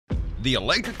The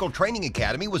Electrical Training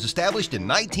Academy was established in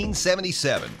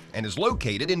 1977 and is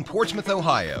located in Portsmouth,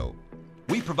 Ohio.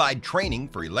 We provide training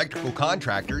for electrical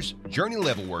contractors,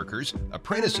 journey-level workers,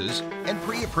 apprentices, and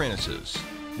pre-apprentices.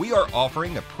 We are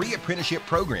offering a pre-apprenticeship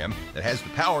program that has the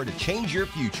power to change your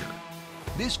future.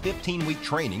 This 15-week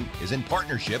training is in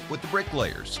partnership with the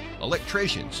bricklayers,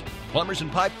 electricians, plumbers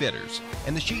and pipe fitters,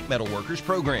 and the sheet metal workers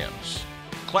programs.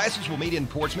 Classes will meet in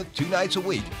Portsmouth 2 nights a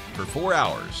week for 4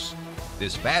 hours.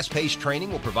 This fast-paced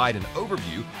training will provide an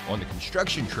overview on the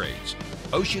construction trades,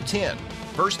 OSHA 10,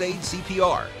 First Aid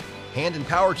CPR, hand and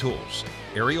power tools,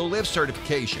 aerial lift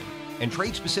certification, and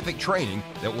trade-specific training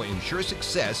that will ensure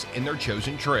success in their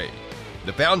chosen trade.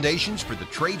 The Foundations for the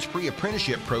Trades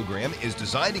Pre-Apprenticeship Program is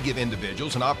designed to give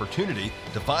individuals an opportunity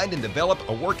to find and develop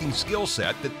a working skill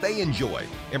set that they enjoy,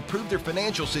 improve their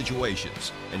financial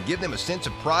situations, and give them a sense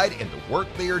of pride in the work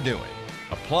they are doing.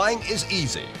 Applying is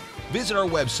easy. Visit our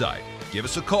website, give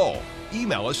us a call,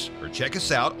 email us, or check us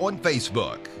out on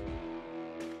Facebook.